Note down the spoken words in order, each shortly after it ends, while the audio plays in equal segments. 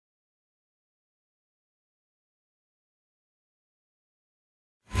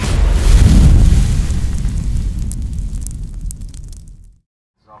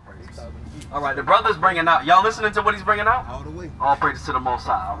All right, the brother's bringing out. Y'all listening to what he's bringing out? All the way. All praises to the Most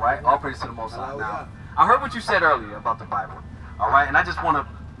High, all right? All praises to the Most High. Now, I heard what you said earlier about the Bible, all right? And I just want to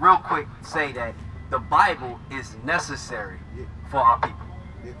real quick say that the Bible is necessary for our people.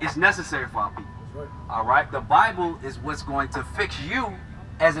 It's necessary for our people, all right? The Bible is what's going to fix you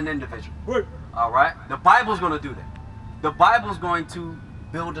as an individual, all right? The Bible's going to do that. The Bible's going to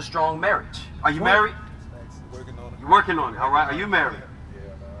build a strong marriage. Are you married? Working on it. You're working on it, all right? Are you married?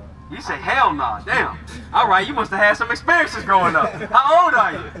 You say, hell no, damn. All right, you must have had some experiences growing up. How old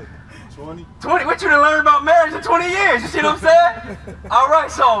are you? 20. 20, what you done learned about marriage in 20 years? You see what I'm saying? All right,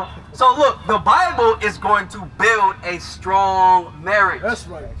 so look, the Bible is going to build a strong marriage. That's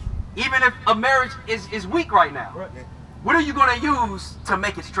right. Even if a marriage is weak right now. Right. What are you going to use to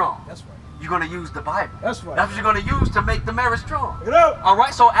make it strong? That's right. You're going to use the Bible. That's right. That's what you're going to use to make the marriage strong. Get out. All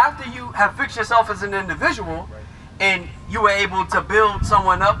right, so after you have fixed yourself as an individual, and you were able to build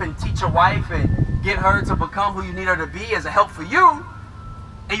someone up and teach a wife and get her to become who you need her to be as a help for you,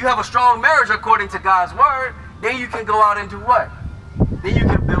 and you have a strong marriage according to God's word, then you can go out and do what? Then you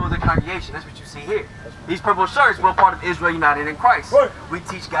can build a congregation. That's what you see here. These purple shirts, we're part of Israel United in Christ. Right. We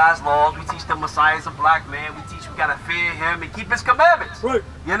teach God's laws. We teach the Messiah is a black man. We teach we got to fear him and keep his commandments. Right.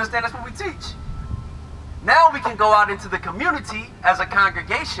 You understand? That's what we teach. Now we can go out into the community as a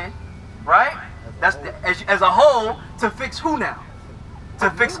congregation, right? That's as a whole, to fix who now? To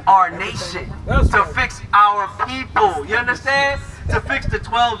fix our nation. To fix our people. You understand? To fix the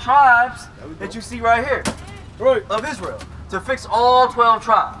 12 tribes that you see right here of Israel. To fix all 12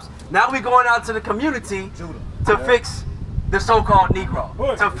 tribes. Now we're going out to the community to fix the so-called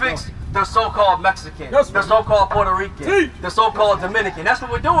Negro. To fix the so-called Mexican. The so-called Puerto Rican. The so-called Dominican. That's what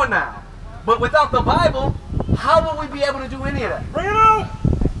we're doing now. But without the Bible, how will we be able to do any of that? Bring it out.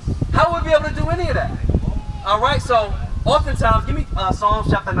 How will we be able to do any of that? All right, so oftentimes, give me Psalms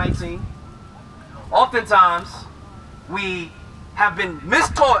chapter 19. Oftentimes, we have been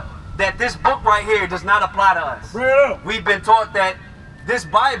mistaught that this book right here does not apply to us. Bring it out. We've been taught that this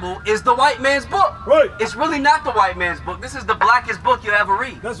Bible is the white man's book. Right. It's really not the white man's book. This is the blackest book you ever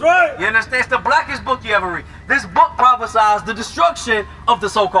read. That's right. You understand? It's the blackest book you ever read. This book prophesies the destruction of the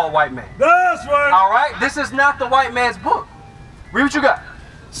so-called white man. That's right. All right? This is not the white man's book. Read what you got.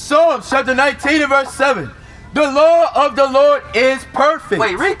 Psalms chapter 19 and verse 7. The law of the Lord is perfect.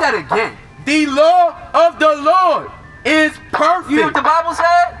 Wait, read that again. The law of the Lord is perfect. You know what the Bible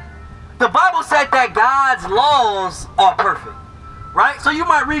said? The Bible said that God's laws are perfect. Right? So you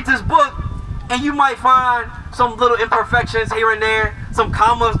might read this book and you might find some little imperfections here and there, some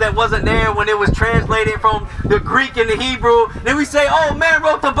commas that wasn't there when it was translated from the Greek and the Hebrew. Then we say, oh, man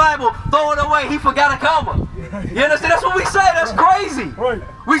wrote the Bible, throw it away, he forgot a comma. You understand? That's what we say. That's crazy. Right.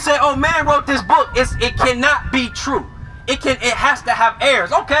 We say, oh, man wrote this book. It cannot be true. It has to have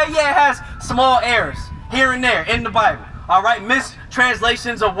errors. Okay, yeah, it has small errors here and there in the Bible. All right,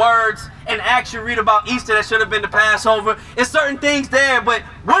 mistranslations of words and acts you read about Easter that should have been the Passover. It's certain things there, but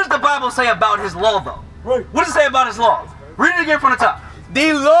what does the Bible say about his law, though? Right. What does it say about his law? Read it again from the top.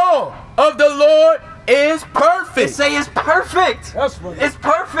 The law of the Lord is perfect. It say it's perfect. That's right. It's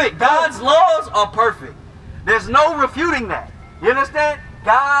perfect. God's laws are perfect. There's no refuting that. You understand?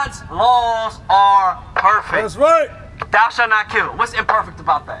 God's laws are perfect. That's right. Thou shalt not kill. What's imperfect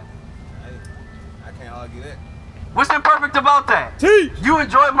about that? I can't argue that. What's imperfect about that? Teach. You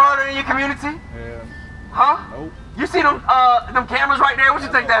enjoy murder in your community? Yeah. Huh? Nope. You see them cameras right there? What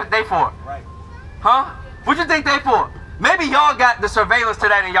you think that they for? Right. Huh? What you think they for? Maybe y'all got the surveillance to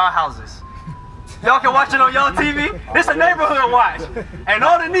that in y'all houses. Y'all can watch it on y'all TV. It's a neighborhood watch. And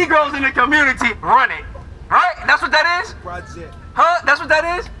all the Negroes in the community run it. Right? That's what that is? Project. Huh? That's what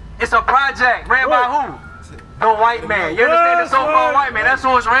that is? It's a project ran by who? The white man. You understand? The so-called white man. That's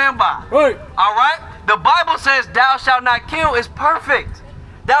who it's ran by. Right. All right? The Bible says thou shalt not kill is perfect.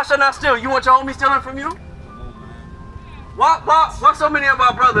 Thou shalt not steal. You want your homie stealing from you? Why so many of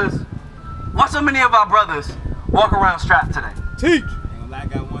our brothers, walk around strapped today? Teach. Ain't gonna lie, I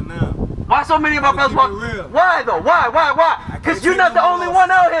got one now. Why so many of our brothers walk? Why though? Why? Because you're not the only one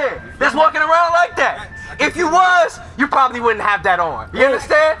out here that's walking around like that. If you was, you probably wouldn't have that on. You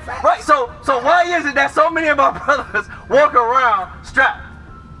understand? Right. So why is it that so many of our brothers walk around strapped?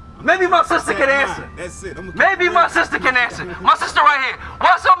 Maybe my sister can answer. That's it. Maybe my sister can answer. My sister right here.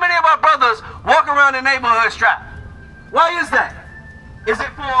 Why so many of our brothers walk around the neighborhood strapped? Why is that? Is it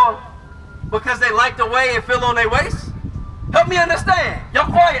because they like the way it feel on their waist? Help me understand. Y'all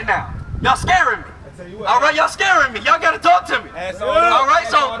quiet now. Y'all scaring me. All right, y'all scaring me. Y'all gotta talk to me. All right,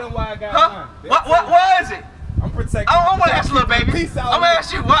 so, huh? Why is it? I'm protecting. I want to ask you, little baby. I'm gonna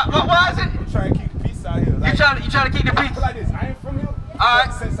ask you, why is it? I'm trying to keep the peace out here. You trying to keep the peace? Like this. I ain't from here. All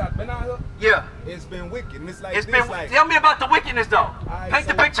right. Since I've been out here, Yeah. It's been wicked. And it's like It's this, been. like, Tell me about the wickedness, though. right, Paint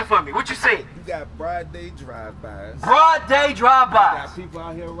the so- picture for me. What you see? you got broad day drive-bys. Broad day You drive-bys. got people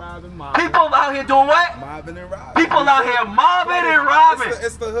out here robbing, mobbing. People out here doing what? Mobbing and robbing. People out here mobbing and robbing.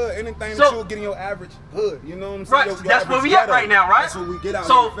 It's the hood. Anything So- that you'll get in your average hood. You know what I'm saying? Right. Your That's where average we at ghetto. right now, right? That's what we get out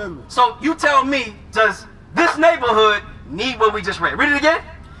So, here, you feel me? so you tell me, does this neighborhood need what we just read? Read it again.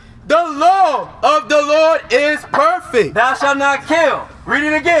 The law of the Lord is perfect. Thou shalt not kill. Read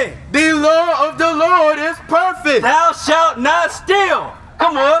it again. The law of the Lord is perfect. Thou shalt not steal.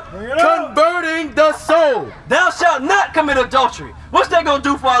 Come on. Converting the soul. Thou shalt not commit adultery. What's that gonna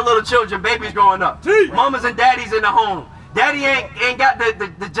do for our little children, babies growing up? Mamas and daddies in the home. Daddy ain't got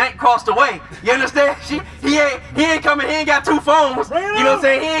the jank crossed away. You understand? He ain't coming. He ain't got two phones. You know what I'm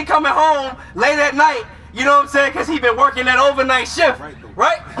saying? He ain't coming home late at night. You know what I'm saying? Because he been working that overnight shift.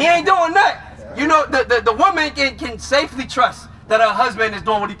 Right? He ain't doing that. You know, the woman can safely trust that her husband is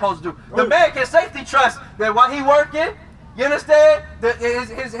doing what he's supposed to do. The man can safely trust that while he working, you understand?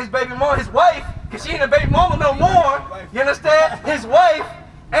 His baby mama, his wife, because she ain't a baby mama no more. You understand? His wife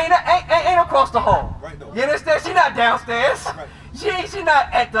ain't across the hall. You understand? She not downstairs. She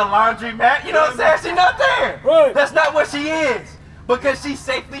not at the laundromat. You know what I'm saying? She not there. That's not what she is. Because she's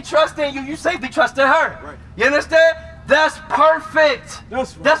safely trusting you. You safely trusting her. You understand? That's perfect.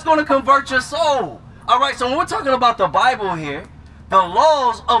 That's going to convert your soul. All right, so when we're talking about the Bible here, the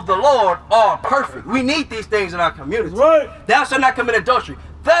laws of the Lord are perfect. We need these things in our community. Thou shalt not commit adultery.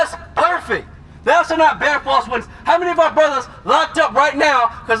 That's perfect. Thou shalt not bear false witness. How many of our brothers locked up right now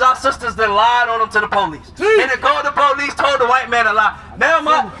because our sisters then lied on them to the police? And they called the police, told the white man a lie.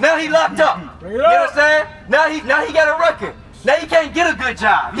 Now he locked up. You understand? Now he got a record. Now he can't get a good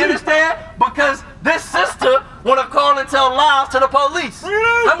job. You understand? Because this sister want to call and tell lies to the police.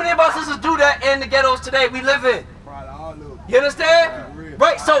 How many of our sisters do that in the ghettos today we live in? You understand?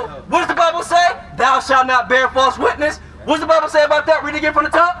 Right, so what does the Bible say? Thou shalt not bear false witness. What does the Bible say about that? Read it again from the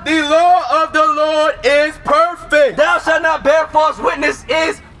top. The law of the Lord is perfect. Thou shalt not bear false witness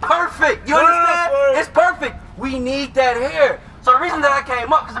is perfect. You understand? It's perfect. We need that here. So the reason that I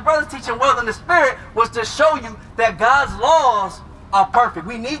came up, because the brother's teaching well in the spirit, was to show you that God's laws are perfect.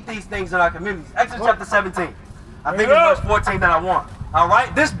 We need these things in our communities. Exodus chapter 17. I think it's verse 14 that I want. All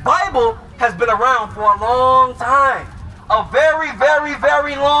right? This Bible has been around for a long time. A very, very,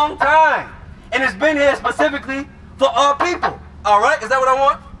 very long time. And it's been here specifically for our people. All right? Is that what I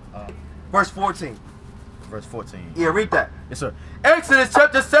want? Verse 14. Verse 14. Yeah, read that. Yes, sir. Exodus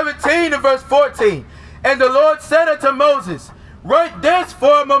chapter 17 and verse 14. And the Lord said unto Moses, write this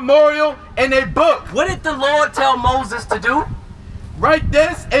for a memorial in a book. What did the Lord tell Moses to do? Write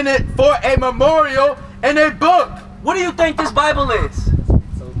this in it for a memorial in a book. What do you think this Bible is?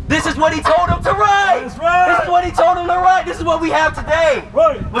 This is what he told him to write. That's right. This is what he told him to write. This is what we have today.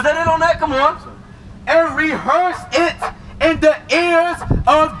 Right. Was that it on that? Come on. And rehearse it in the ears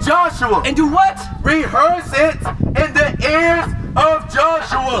of Joshua. And do what? Rehearse it in the ears of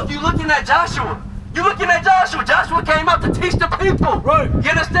Joshua. You looking at Joshua. You looking at Joshua. Joshua came out to teach the people. Right. You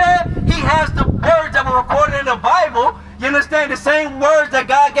understand? He has the words that were recorded in the Bible. You understand? The same words that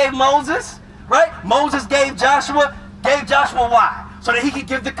God gave Moses. Right? Moses gave Joshua why? So that he could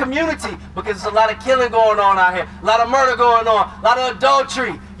give the community, because there's a lot of killing going on out here, a lot of murder going on, a lot of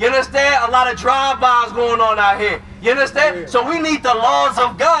adultery, you understand? A lot of drive-bys going on out here, you understand? So we need the laws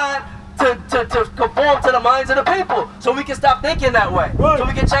of God to conform to the minds of the people, so we can stop thinking that way, so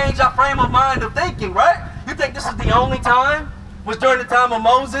we can change our frame of mind of thinking, right? You think this is the only time? Was during the time of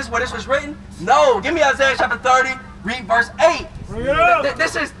Moses where this was written? No, give me Isaiah chapter 30, read verse 8.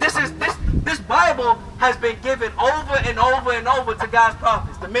 This Bible has been given over and over and over to God's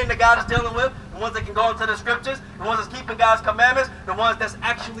prophets. The men that God is dealing with, the ones that can go into the scriptures, the ones that's keeping God's commandments, the ones that's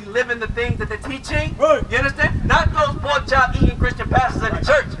actually living the things that they're teaching. Right. You understand? Not those pork chop eating Christian pastors at the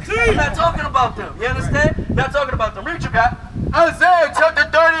church. I'm not talking about them. You understand? Not talking about them. Read you got. Isaiah chapter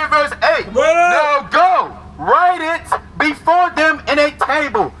 30 and verse 8. Now go, write it before them in a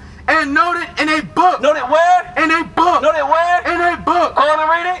table, and note it in a book. Note it where? In a book. Note it where? In a book. Go on and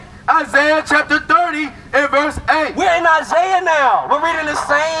read it. Isaiah chapter 30 and verse 8. We're in Isaiah now. We're reading the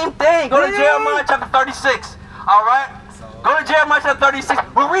same thing. Go to Jeremiah chapter 36. All right? Go to Jeremiah chapter 36.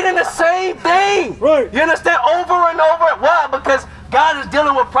 We're reading the same thing. Right. You understand? Over and over. Why? Because God is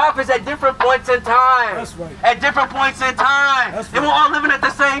dealing with prophets at different points in time. That's right. At different points in time. That's They right. were all living at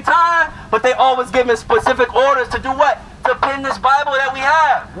the same time, but they always given specific orders to do what? To pen this Bible that we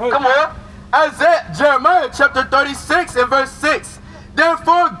have. Right. Come on. Jeremiah chapter 36 and verse 6.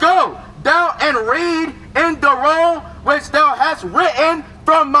 Therefore go thou and read in the roll which thou hast written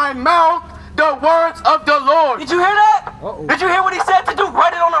from my mouth the words of the Lord. Did you hear that? Did you hear what he said to do?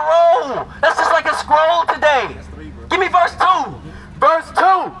 Write it on a roll. That's just like a scroll today. Give me verse 2. Verse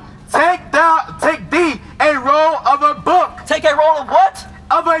 2. Take thee a roll of a book. Take a roll of what?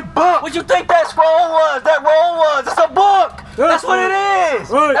 Of a book. What you think that scroll was? That roll was? It's a book. That's what it is.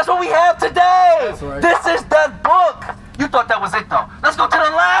 Right. That's what we have today. That's right. This is that book. You thought that was it though. Let's go to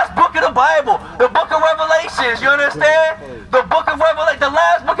the last book of the Bible. The book of Revelations. You understand? The book of Revelation. The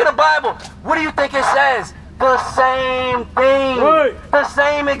last book of the Bible. What do you think it says? The same thing. Right. The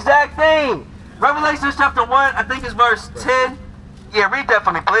same exact thing. Revelation chapter 1, I think it's verse 10. Yeah, read that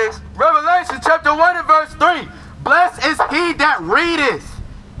for me, please. Revelation chapter 1 and verse 3. Blessed is he that readeth,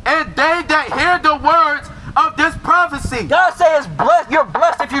 and they that hear the words of this prophecy. God says blessed. You're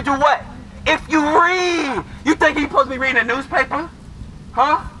blessed if you do what? If you read. You think you're supposed to be reading a newspaper?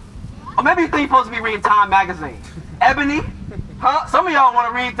 Huh? Or maybe you think you're supposed to be reading Time magazine. Ebony? Huh? Some of y'all want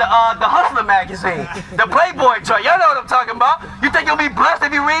to read the Hustler magazine. The Playboy joint. Y'all know what I'm talking about. You think you'll be blessed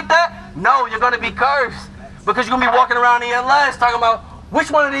if you read that? No, you're going to be cursed. Because you're going to be walking around the LS talking about which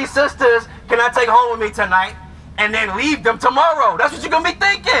one of these sisters can I take home with me tonight and then leave them tomorrow. That's what you're going to be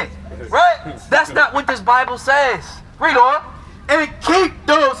thinking. Right? That's not what this Bible says. Read on. And keep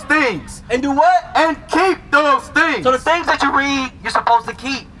those things. And do what? And keep those things. So the things that you read, you're supposed to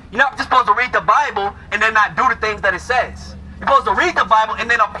keep. You're not just supposed to read the Bible and then not do the things that it says. You're supposed to read the Bible and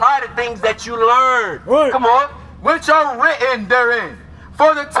then apply the things that you learn. Right. Come on. Which are written therein.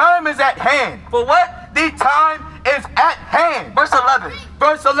 For the time is at hand. For what? The time is at hand. Verse 11.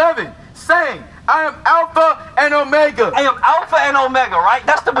 Verse 11. Saying, I am Alpha and Omega. I am Alpha and Omega, right?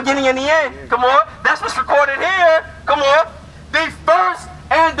 That's the beginning and the end. Come on. That's what's recorded here. Come on. The first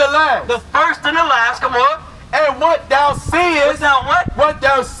and the last. The first and the last. Come on. And what thou seest. Without what? What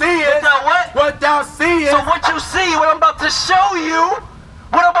thou seest. Without what? What thou seest. So what you see, what I'm about to show you,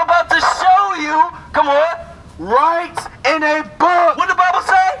 come on. Write in a book. What the Bible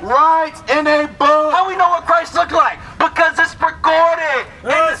say? Write in a book. How we know what Christ looked like? Because it's recorded in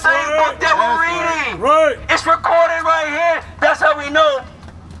the same book that we're reading. Right. It's recorded right here. That's how we know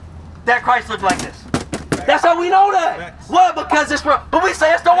that Christ looked like this. That's how we know that. Why? Because it's but we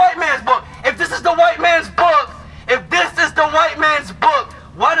say it's the white man's book. If this is the white man's book,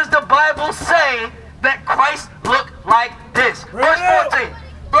 why does the Bible say that Christ looked like this? Verse 14.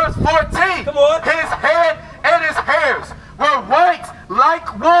 Verse 14. Come on. His head and his hairs were white like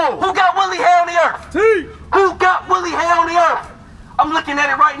wool. Who got woolly hair on the earth? Who got woolly hair on the earth? I'm looking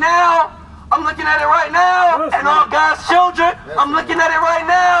at it right now. And all God's children, I'm looking at it right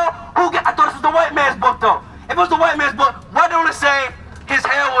now. I thought this was the white man's book though. If it was the white man's book, why don't it say his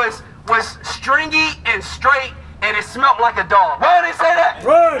hair was stringy and straight and it smelled like a dog? Why did it say that?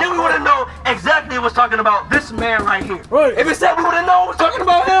 Right. Then we would have known exactly it was talking about this man right here. Right. If it said, we would have known it was talking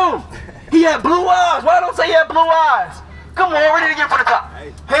about him. He had blue eyes. Why don't it say he had blue eyes? Come on, read it again from the top.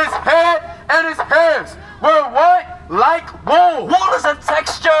 His head and his hairs were white like wool. Wool is a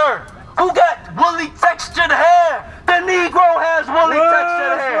texture. Who got woolly textured hair? The Negro has woolly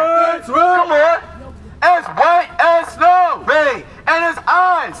textured hair. That's right. Come on. As white as snow. Read. And his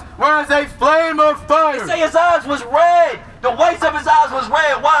eyes were as a flame of fire. They say his eyes was red. The whites of his eyes was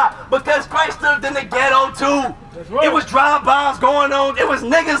red. Why? Because Christ lived in the ghetto too. Right. It was drive-bys going on. It was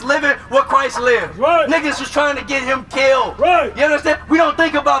niggas living where Christ lived. Right. Niggas was trying to get him killed. Right. You understand? We don't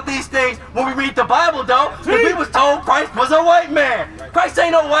think about these things when we read the Bible though. Because we was told Christ was a white man. Christ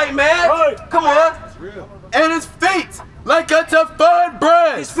ain't no white man. Right. Come on. And his feet like unto fine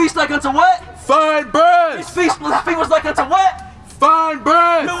brass. His feet like unto what? Fine His brass. feet was like unto what? Fine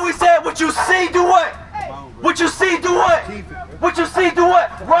brass. No, we said what you see, do what? What you see, do what? What you see, do what?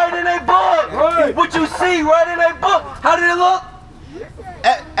 Write in a book. Right. What you see, write in a book. How did it look?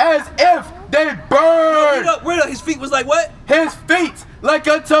 As if they burned. Read up. His feet was like what? His feet like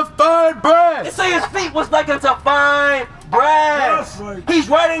unto fine brass. It say his feet was like unto fine brass. That's right. He's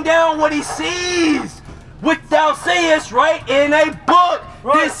writing down what he sees. Which thou sayest, write in a book.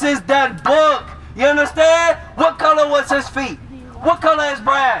 Right. This is that book. You understand? What color was his feet? What color is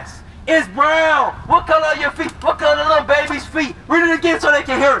brass? It's brown. What color are your feet? What color are the little baby's feet? Read it again so they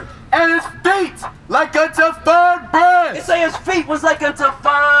can hear it. And his feet like unto fine brass. It say his feet was like unto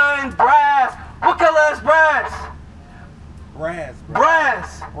fine brass. What color is brass? Brass.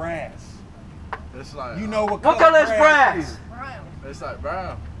 Brass. Brass. It's like, You know what What color is brass? it's like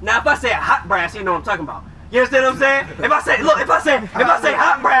brown. Now if I say hot brass, you know what I'm talking about. You understand what I'm saying? If I say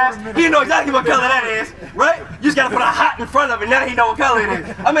hot brass, he know exactly what color that is, right? You just gotta put a hot in front of it, now he know what color it is.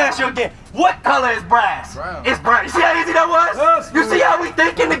 I'm gonna ask you again, what color is brass? Brown. It's brown. You see how easy that was? Yes, You see how we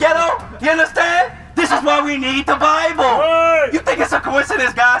think in the ghetto? You understand? This is why we need the Bible. Right. You think it's a coincidence? listen to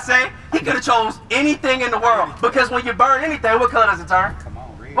this guy say, he could have chose anything in the world. Because when you burn anything, what color does it turn? Come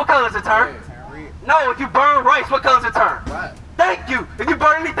on, red. What color does it turn? Red. No, if you burn rice, what color does it turn? Right. Thank you. If you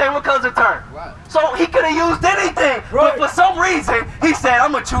burn anything, what color does it turn? Right. So he could have used anything. But for some reason, he said,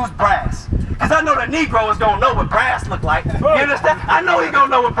 I'm going to choose brass. Because I know the Negro is going to know what brass look like. You understand? I know he going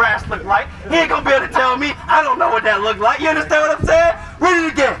to know what brass look like. He ain't going to be able to tell me, I don't know what that look like. You understand what I'm saying? Read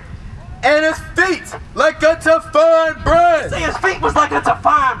it again. And his feet like unto fine brass, See, his feet was like unto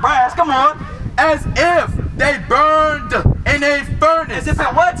fine brass. Come on. as if they burned in a furnace. As if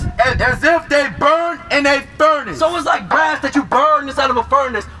it what? As if they burned in a furnace. So it's like brass that you burn inside of a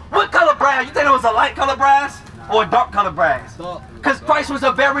furnace. What color brass? You think it was a light color brass or a dark color brass? Because Christ was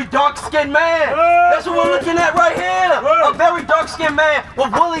a very dark-skinned man. That's what we're looking at right here. A very dark-skinned man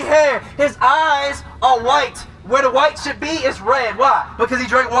with woolly hair. His eyes are white. Where the white should be is red. Why? Because he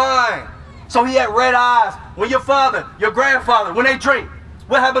drank wine. So he had red eyes. When your father, your grandfather, when they drink,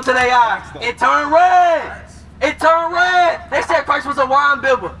 what happened to their eyes? It turned red. It turned red. They said Christ was a wine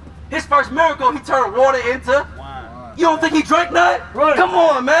bibber. His first miracle, he turned water into wine. You don't think he drank none? Come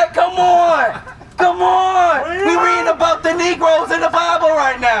on, man. Come on. Come on. We reading about the Negroes in the Bible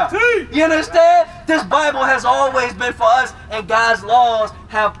right now. You understand? This Bible has always been for us, and God's laws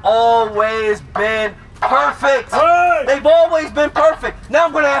have always been perfect. They've always been perfect. Now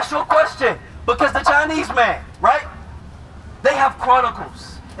I'm going to ask you a question. Because the Chinese man, right? They have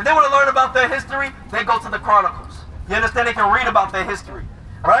chronicles. If they want to learn about their history, they go to the chronicles. You understand? They can read about their history,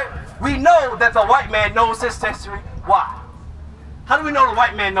 right? We know that the white man knows his history. Why? How do we know the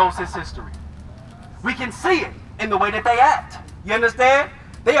white man knows his history? We can see it in the way that they act. You understand?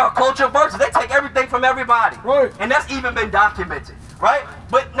 They are culture vultures. They take everything from everybody. And that's even been documented, right?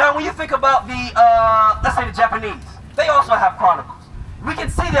 But now when you think about the, let's say the Japanese, they also have chronicles. We can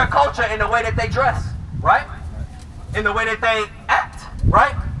see their culture in the way that they dress, right? In the way that they act,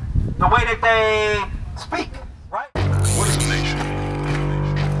 right? The way that they speak, right? What is a nation?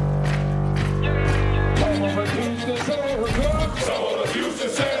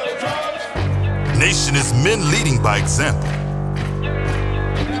 Nation is men leading by example.